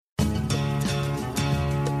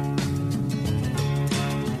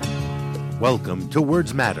Welcome to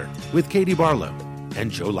Words Matter with Katie Barlow and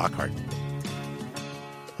Joe Lockhart.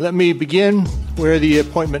 Let me begin where the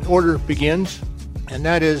appointment order begins, and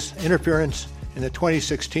that is interference in the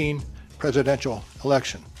 2016 presidential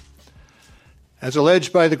election. As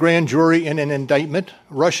alleged by the grand jury in an indictment,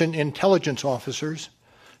 Russian intelligence officers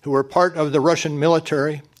who were part of the Russian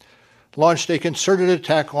military launched a concerted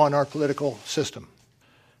attack on our political system.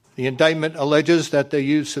 The indictment alleges that they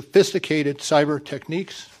used sophisticated cyber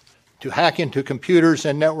techniques to hack into computers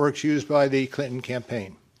and networks used by the Clinton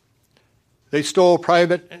campaign. They stole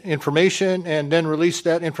private information and then released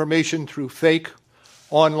that information through fake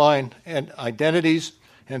online identities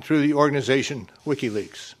and through the organization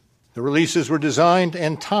WikiLeaks. The releases were designed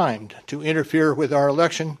and timed to interfere with our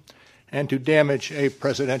election and to damage a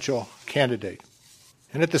presidential candidate.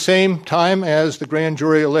 And at the same time, as the grand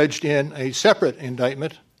jury alleged in a separate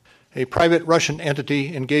indictment, a private Russian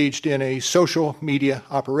entity engaged in a social media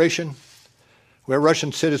operation where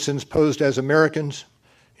Russian citizens posed as Americans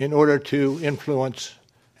in order to influence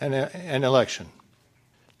an election.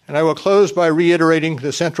 And I will close by reiterating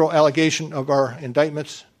the central allegation of our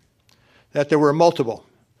indictments, that there were multiple,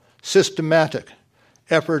 systematic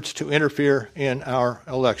efforts to interfere in our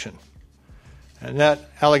election. And that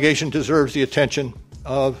allegation deserves the attention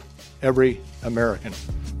of every American.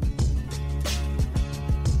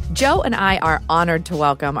 Joe and I are honored to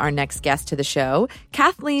welcome our next guest to the show.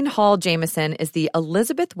 Kathleen Hall Jamieson is the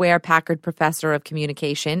Elizabeth Ware Packard Professor of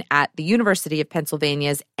Communication at the University of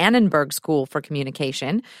Pennsylvania's Annenberg School for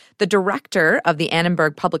Communication, the Director of the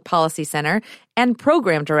Annenberg Public Policy Center, and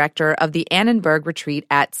Program Director of the Annenberg Retreat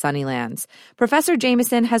at Sunnylands. Professor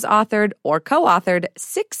Jamieson has authored or co-authored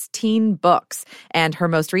 16 books, and her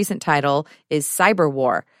most recent title is Cyber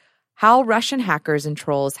War: How Russian Hackers and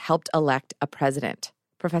Trolls Helped Elect a President.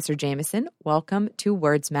 Professor Jamieson, welcome to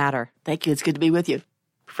Words Matter. Thank you. It's good to be with you.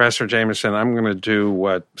 Professor Jamieson, I'm going to do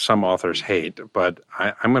what some authors hate, but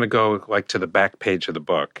I'm going to go to the back page of the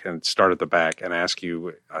book and start at the back and ask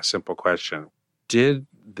you a simple question. Did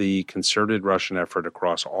the concerted Russian effort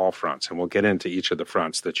across all fronts, and we'll get into each of the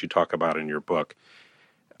fronts that you talk about in your book,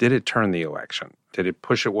 did it turn the election? Did it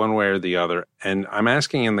push it one way or the other? And I'm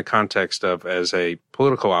asking in the context of, as a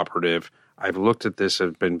political operative, I've looked at this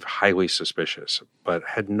and been highly suspicious, but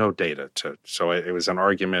had no data so it was an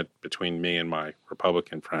argument between me and my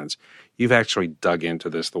Republican friends. You've actually dug into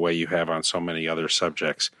this the way you have on so many other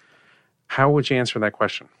subjects. How would you answer that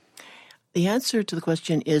question? The answer to the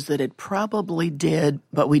question is that it probably did,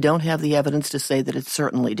 but we don't have the evidence to say that it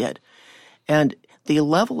certainly did. And the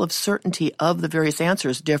level of certainty of the various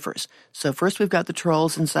answers differs. So first we've got the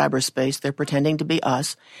trolls in cyberspace. They're pretending to be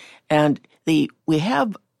us. And we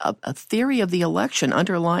have a theory of the election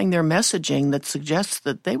underlying their messaging that suggests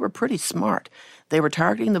that they were pretty smart. They were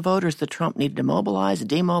targeting the voters that Trump needed to mobilize,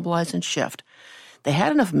 demobilize, and shift. They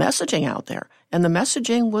had enough messaging out there, and the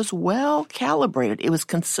messaging was well calibrated. It was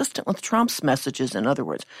consistent with Trump's messages, in other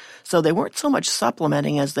words. So they weren't so much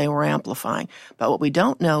supplementing as they were amplifying. But what we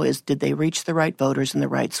don't know is, did they reach the right voters in the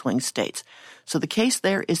right swing states? So the case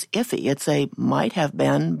there is iffy. It's a might have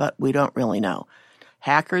been, but we don't really know.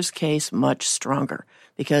 Hackers' case, much stronger,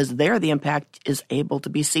 because there the impact is able to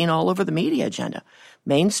be seen all over the media agenda.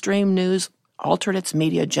 Mainstream news altered its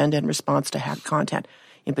media agenda in response to hacked content.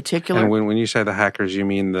 In particular, and when you say the hackers, you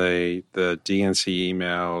mean the DNC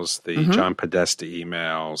emails, the John Podesta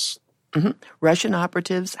emails. Russian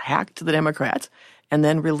operatives hacked the Democrats and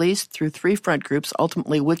then released through three front groups.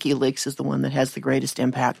 Ultimately, WikiLeaks is the one that has the greatest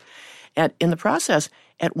impact. And in the process,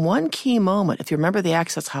 at one key moment, if you remember the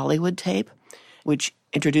Access Hollywood tape, which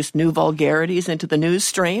introduced new vulgarities into the news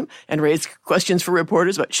stream and raised questions for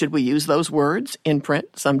reporters about should we use those words in print?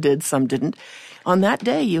 Some did, some didn't. On that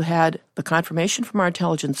day, you had the confirmation from our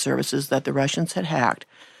intelligence services that the Russians had hacked.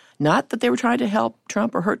 Not that they were trying to help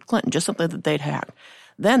Trump or hurt Clinton, just something that they'd hacked.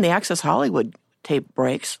 Then the Access Hollywood tape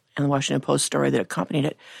breaks and the Washington Post story that accompanied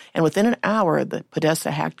it. And within an hour, the Podesta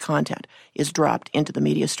hacked content is dropped into the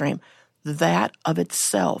media stream. That of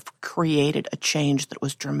itself created a change that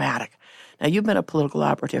was dramatic. Now, you've been a political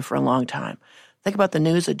operative for a long time. Think about the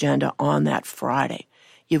news agenda on that Friday.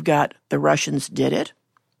 You've got the Russians did it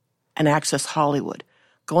and Access Hollywood.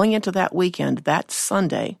 Going into that weekend, that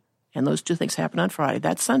Sunday, and those two things happen on Friday,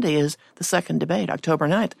 that Sunday is the second debate, October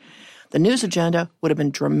 9th. The news agenda would have been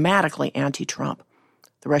dramatically anti-Trump.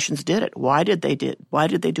 The Russians did it. Why did they do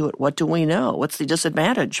it? What do we know? What's the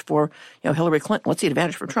disadvantage for Hillary Clinton? What's the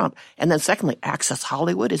advantage for Trump? And then secondly, Access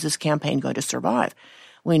Hollywood. Is this campaign going to survive?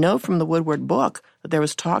 We know from the Woodward book that there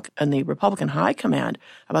was talk in the Republican high command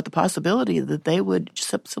about the possibility that they would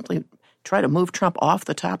simply try to move Trump off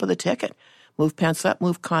the top of the ticket, move Pence up,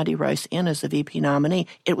 move Condi Rice in as the VP nominee.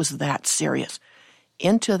 It was that serious.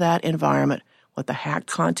 Into that environment, what the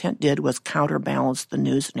hacked content did was counterbalance the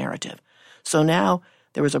news narrative. So now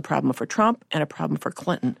there was a problem for Trump and a problem for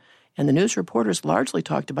Clinton. And the news reporters largely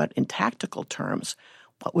talked about in tactical terms.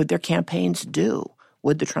 What would their campaigns do?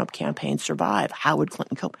 Would the Trump campaign survive? How would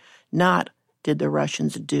Clinton cope? Not did the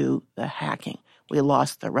Russians do the hacking. We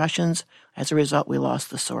lost the Russians. As a result, we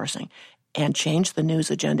lost the sourcing and changed the news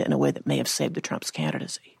agenda in a way that may have saved the Trump's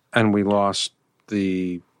candidacy. And we lost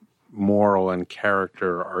the moral and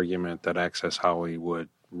character argument that Access Hollywood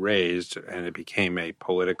raised, and it became a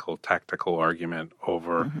political, tactical argument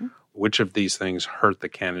over which of these things hurt the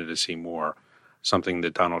candidacy more, something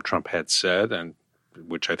that Donald Trump had said, and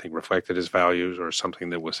which I think reflected his values, or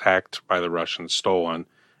something that was hacked by the Russians, stolen,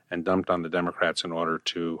 and dumped on the Democrats in order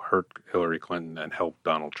to hurt Hillary Clinton and help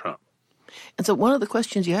Donald Trump. And so one of the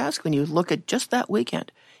questions you ask when you look at just that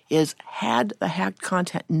weekend is, had the hacked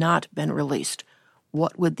content not been released,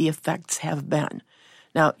 what would the effects have been?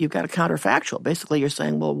 Now, you've got a counterfactual. Basically, you're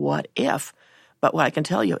saying, well, what if? But what I can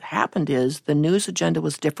tell you happened is the news agenda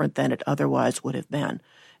was different than it otherwise would have been.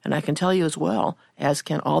 And I can tell you as well, as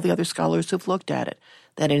can all the other scholars who've looked at it,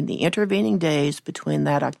 that in the intervening days between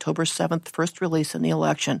that October 7th first release and the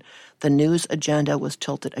election, the news agenda was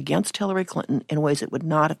tilted against Hillary Clinton in ways it would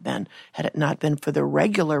not have been had it not been for the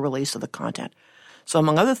regular release of the content. So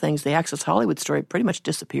among other things, the Access Hollywood story pretty much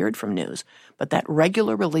disappeared from news, but that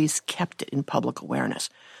regular release kept it in public awareness.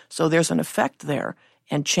 So there's an effect there,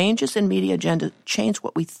 and changes in media agenda change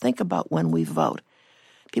what we think about when we vote.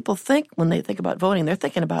 People think when they think about voting, they're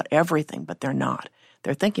thinking about everything, but they're not.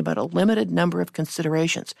 They're thinking about a limited number of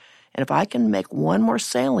considerations. And if I can make one more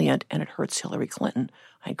salient and it hurts Hillary Clinton,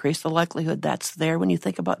 I increase the likelihood that's there when you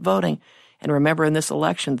think about voting. And remember, in this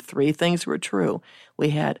election, 3 things were true. We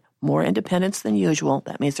had more independents than usual.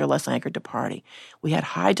 That means they're less anchored to party. We had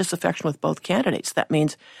high disaffection with both candidates. That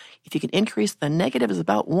means if you can increase the negative is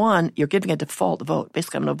about 1, you're giving a default vote.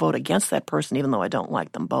 Basically, I'm going to vote against that person even though I don't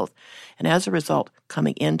like them both. And as a result,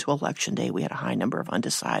 coming into Election Day, we had a high number of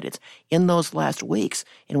undecideds in those last weeks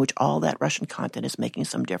in which all that Russian content is making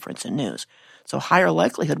some difference in news. So higher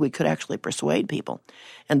likelihood we could actually persuade people.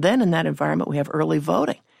 And then in that environment, we have early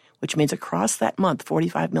voting, which means across that month,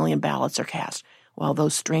 45 million ballots are cast while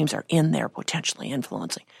those streams are in there potentially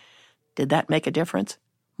influencing. Did that make a difference?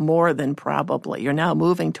 More than probably. You're now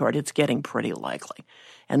moving toward it's getting pretty likely.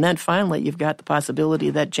 And then finally, you've got the possibility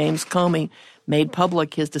that James Comey made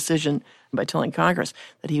public his decision by telling Congress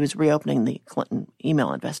that he was reopening the Clinton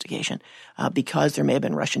email investigation because there may have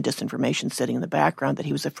been Russian disinformation sitting in the background that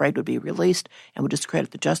he was afraid would be released and would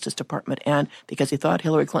discredit the Justice Department, and because he thought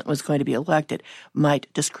Hillary Clinton was going to be elected,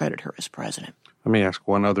 might discredit her as president. Let me ask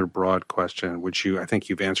one other broad question, which I think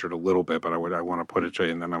you've answered a little bit, but I want to put it to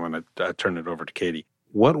you, and then I want to turn it over to Katie.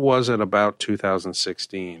 What was it about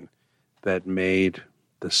 2016 that made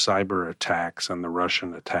the cyber attacks and the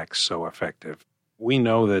Russian attacks so effective? We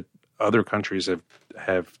know that other countries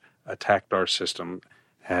have attacked our system,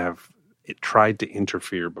 have tried to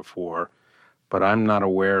interfere before, but I'm not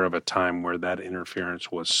aware of a time where that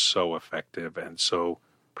interference was so effective and so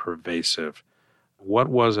pervasive. What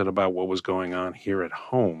was it about what was going on here at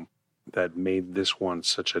home that made this one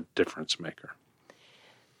such a difference maker?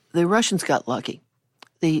 The Russians got lucky.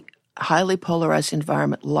 The highly polarized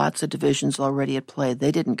environment, lots of divisions already at play.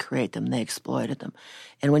 They didn't create them, they exploited them.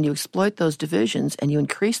 And when you exploit those divisions and you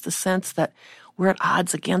increase the sense that we're at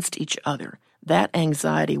odds against each other, that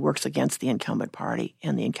anxiety works against the incumbent party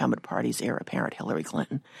and the incumbent party's heir apparent, Hillary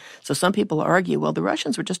Clinton. So some people argue, well, the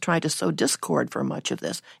Russians were just trying to sow discord for much of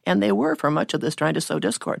this, and they were for much of this trying to sow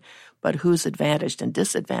discord. But who's advantaged and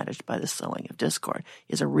disadvantaged by the sowing of discord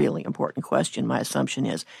is a really important question. My assumption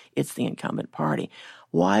is it's the incumbent party.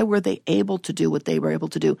 Why were they able to do what they were able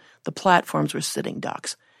to do? The platforms were sitting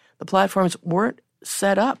ducks. The platforms weren't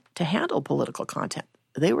set up to handle political content.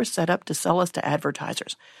 They were set up to sell us to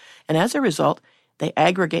advertisers. And as a result, they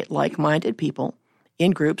aggregate like-minded people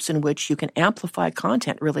in groups in which you can amplify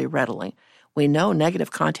content really readily. We know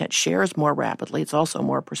negative content shares more rapidly. It's also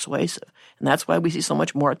more persuasive. And that's why we see so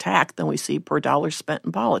much more attack than we see per dollar spent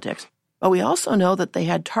in politics. But we also know that they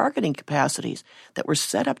had targeting capacities that were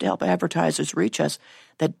set up to help advertisers reach us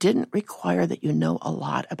that didn't require that you know a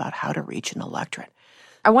lot about how to reach an electorate.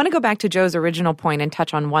 I want to go back to Joe's original point and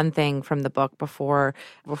touch on one thing from the book before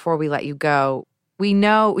we let you go. We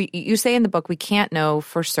know, you say in the book, we can't know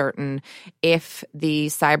for certain if the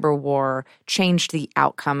cyber war changed the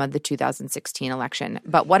outcome of the 2016 election.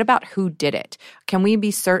 But what about who did it? Can we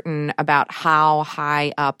be certain about how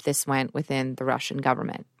high up this went within the Russian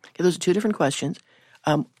government? Okay, those are 2 different questions.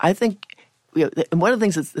 I think And one of the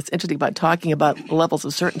things that's interesting about talking about levels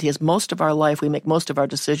of certainty is most of our life, we make most of our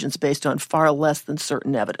decisions based on far less than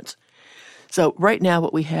certain evidence. So right now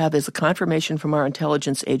what we have is a confirmation from our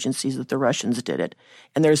intelligence agencies that the Russians did it,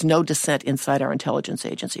 and there's no dissent inside our intelligence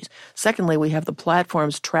agencies. Secondly, we have the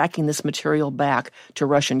platforms tracking this material back to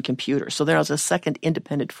Russian computers. So there's a second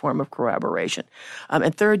independent form of corroboration.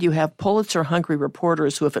 And third, you have Pulitzer-hungry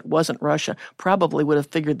reporters who, if it wasn't Russia, probably would have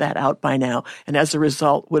figured that out by now, and as a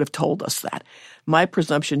result would have told us that. My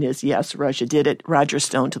presumption is, yes, Russia did it. Roger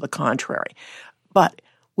Stone to the contrary. But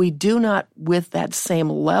we do not, with that same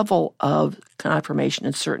level of confirmation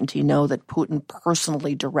and certainty, know that Putin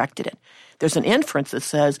personally directed it. There's an inference that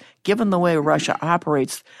says, given the way Russia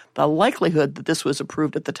operates, the likelihood that this was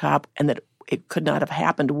approved at the top and that it could not have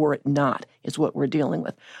happened were it not is what we're dealing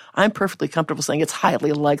with. I'm perfectly comfortable saying it's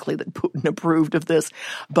highly likely that Putin approved of this,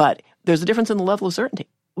 but there's a difference in the level of certainty.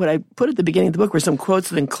 What I put at the beginning of the book were some quotes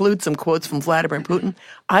that include some quotes from Vladimir Putin.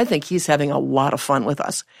 I think he's having a lot of fun with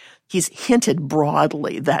us. He's hinted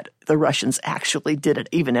broadly that the Russians actually did it,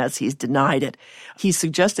 even as he's denied it. He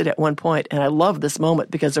suggested at one point, and I love this moment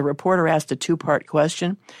because a reporter asked a two-part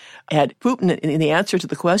question, and Putin, in the answer to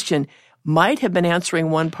the question, might have been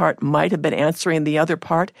answering one part, might have been answering the other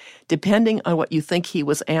part, depending on what you think he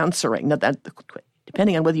was answering. Now,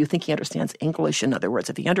 depending on whether you think he understands English. In other words,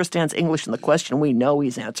 if he understands English in the question, we know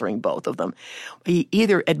he's answering both of them. He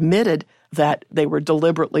either admitted that they were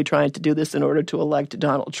deliberately trying to do this in order to elect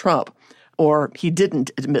Donald Trump, or he didn't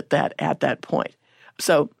admit that at that point.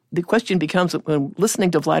 So the question becomes, when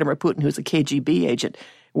listening to Vladimir Putin, who's a KGB agent,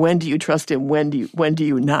 when do you trust him? When do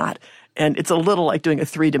you not? And it's a little like doing a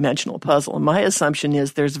three-dimensional puzzle. And my assumption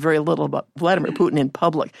is there's very little about Vladimir Putin in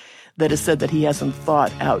public that has said that he hasn't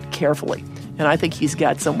thought out carefully. And I think he's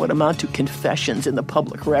got somewhat amount to confessions in the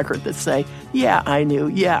public record that say, yeah, I knew,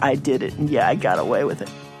 yeah, I did it, and yeah, I got away with it.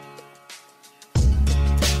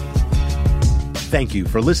 Thank you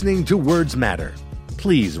for listening to Words Matter.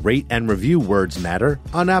 Please rate and review Words Matter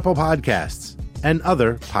on Apple Podcasts and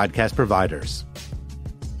other podcast providers.